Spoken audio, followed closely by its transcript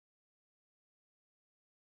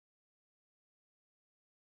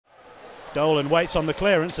Dolan waits on the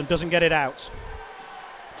clearance and doesn't get it out.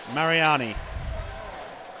 Mariani.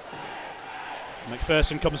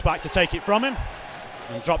 McPherson comes back to take it from him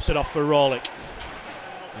and drops it off for Rawlick.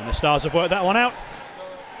 And the Stars have worked that one out.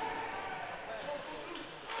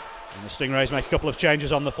 And the Stingrays make a couple of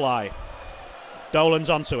changes on the fly. Dolan's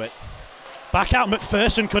onto it. Back out,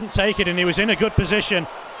 McPherson couldn't take it and he was in a good position.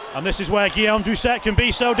 And this is where Guillaume Doucet can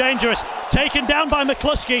be so dangerous. Taken down by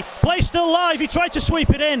McCluskey, play still live, he tried to sweep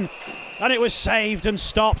it in. And it was saved and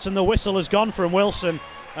stopped and the whistle has gone from Wilson.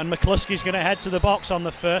 And McCluskey's going to head to the box on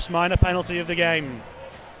the first minor penalty of the game.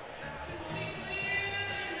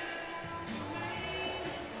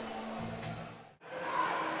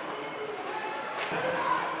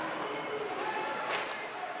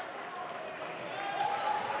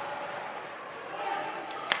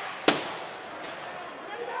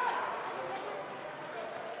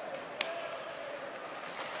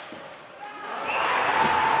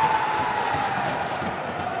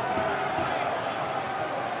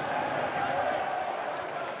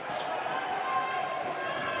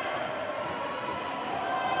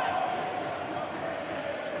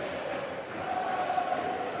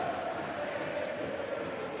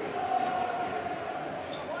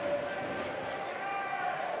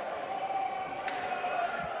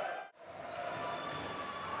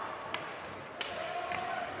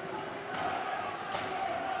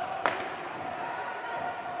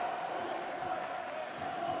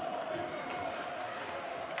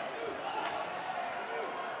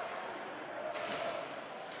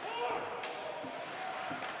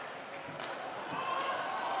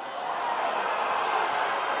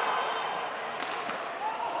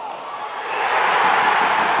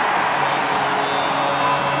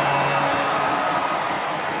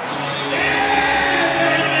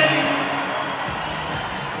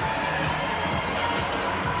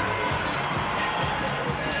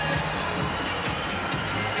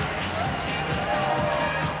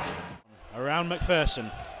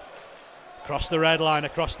 McPherson across the red line,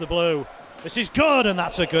 across the blue. This is good, and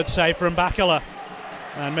that's a good save from Bakala.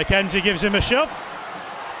 And McKenzie gives him a shove,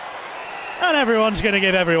 and everyone's going to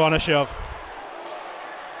give everyone a shove.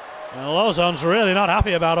 And Lozon's really not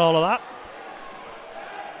happy about all of that.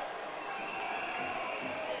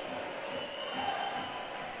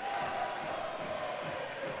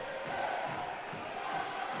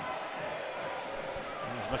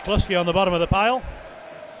 There's McCluskey on the bottom of the pile,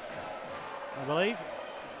 I believe.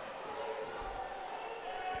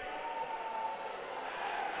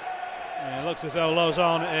 And it looks as though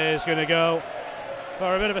Lozon is going to go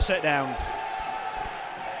for a bit of a sit down.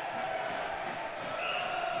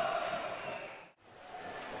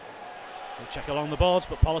 We'll check along the boards,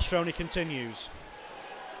 but Polistroni continues.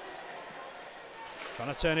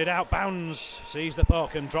 Trying to turn it out, Bounds sees the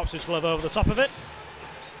puck and drops his glove over the top of it.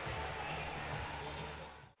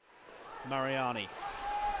 Mariani.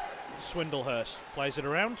 Swindlehurst plays it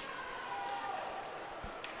around.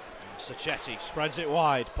 Sacchetti spreads it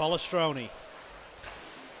wide. Polistroni.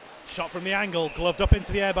 Shot from the angle, gloved up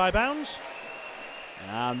into the air by Bounds.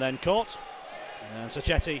 And then caught. And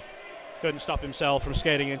Sacchetti couldn't stop himself from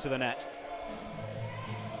skating into the net.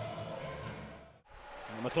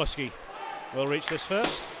 And McCluskey will reach this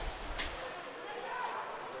first.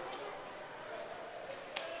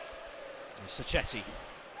 Sacchetti.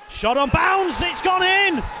 Shot on Bounds, it's gone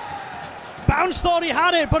in! Bounds thought he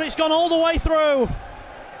had it, but it's gone all the way through.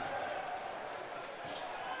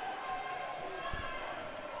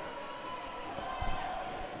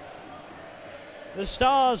 The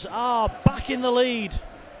Stars are back in the lead.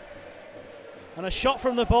 And a shot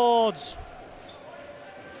from the boards.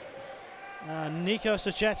 And Nico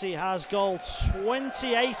Sacchetti has goal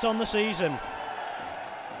 28 on the season.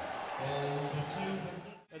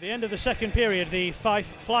 At the end of the second period, the Fife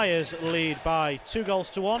Flyers lead by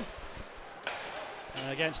 2-1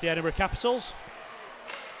 against the Edinburgh Capitals.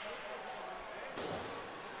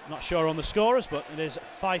 Not sure on the scorers, but it is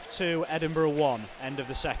 5-2 Edinburgh 1, end of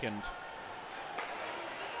the second.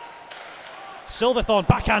 Silverthorne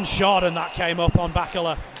backhand shot, and that came up on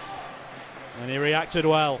Bakala, and he reacted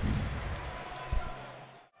well.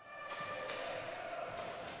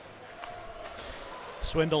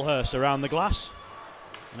 Swindlehurst around the glass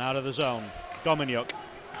and out of the zone. Gomeniuk,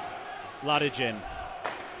 Ladijin,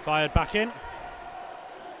 fired back in.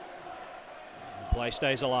 The play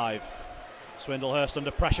stays alive. Swindlehurst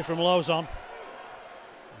under pressure from Lozon, and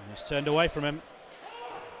he's turned away from him.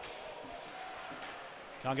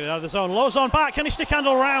 Can't get it out of the zone. Lozon back, can he stick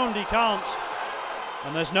handle round? He can't.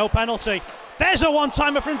 And there's no penalty. There's a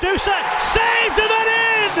one-timer from Doucet, saved and then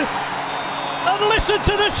in! And listen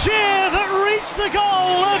to the cheer that reached the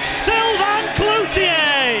goal of Sylvain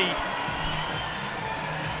Cloutier.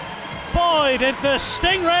 boy, did the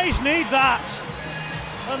Stingrays need that.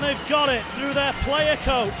 And they've got it through their player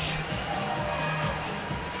coach.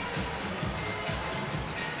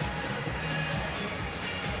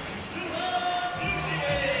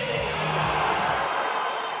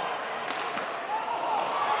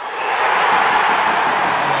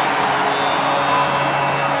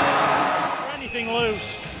 Anything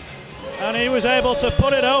loose. And he was able to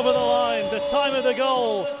put it over the line. The time of the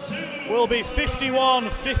goal will be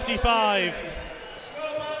 51-55.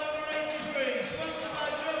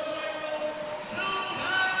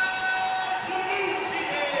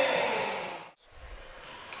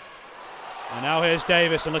 And now here's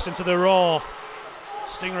Davis, and listen to the roar.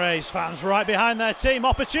 Stingrays fans right behind their team.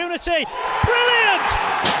 Opportunity. Brilliant!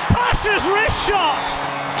 Pasha's wrist shot.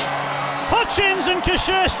 Hutchins and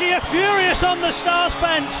Kosierski are furious on the Stars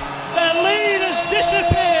bench. Their lead has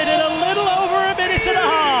disappeared in a little over a minute and a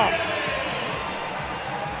half.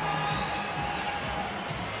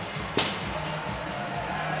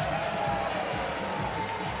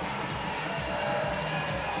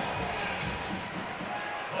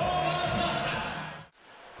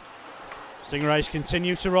 Stingrays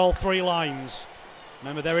continue to roll three lines.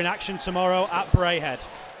 Remember, they're in action tomorrow at Braehead.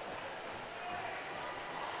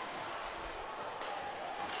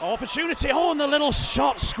 Opportunity, and the little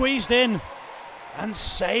shot squeezed in and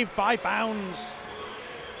saved by Bounds.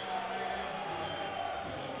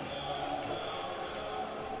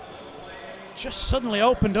 Just suddenly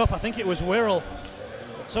opened up. I think it was Wirral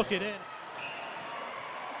that took it in.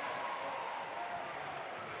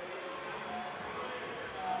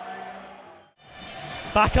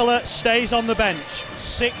 Bakala stays on the bench,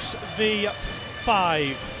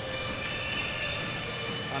 6v5.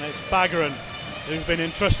 And it's Bagran who's been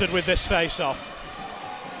entrusted with this face-off.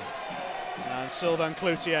 And Sylvain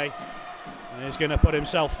Cloutier is going to put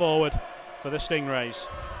himself forward for the Stingrays.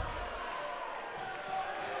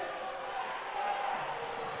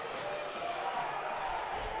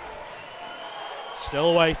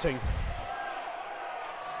 Still waiting.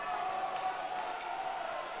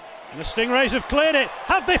 And the Stingrays have cleared it.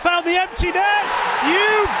 Have they found the empty net?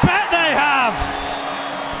 You bet they have!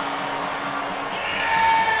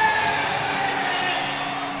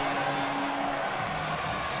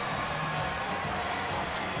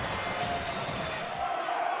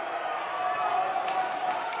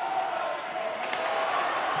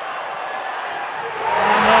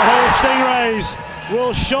 And the Hull Stingrays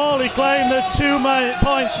will surely claim the 2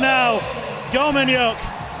 points now. Gomanyuk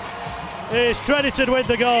is credited with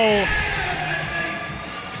the goal.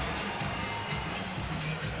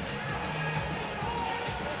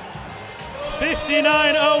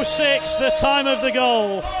 .59.06, the time of the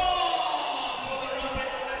goal.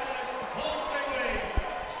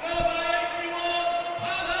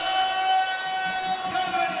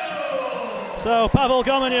 So Pavel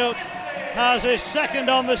Gomanyuk has his second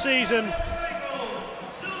on the season.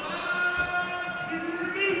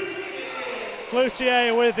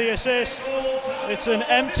 Cloutier with the assist. It's an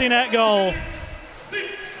empty net goal.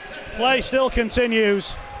 Play still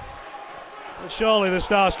continues. But surely the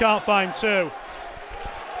Stars can't find two.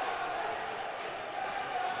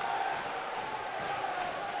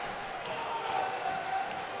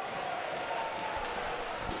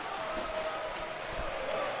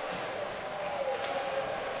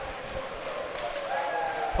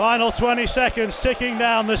 Final 20 seconds ticking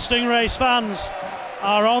down. The Stingrays fans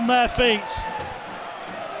are on their feet.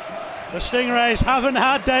 The Stingrays haven't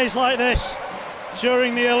had days like this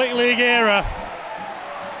during the Elite League era.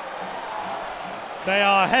 They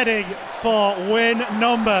are heading for win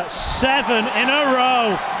number 7 in a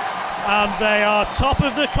row, and they are top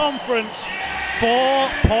of the conference, 4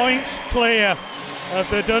 points clear of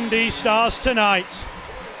the Dundee Stars tonight.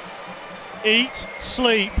 Eat,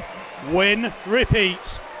 sleep, win,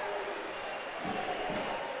 repeat.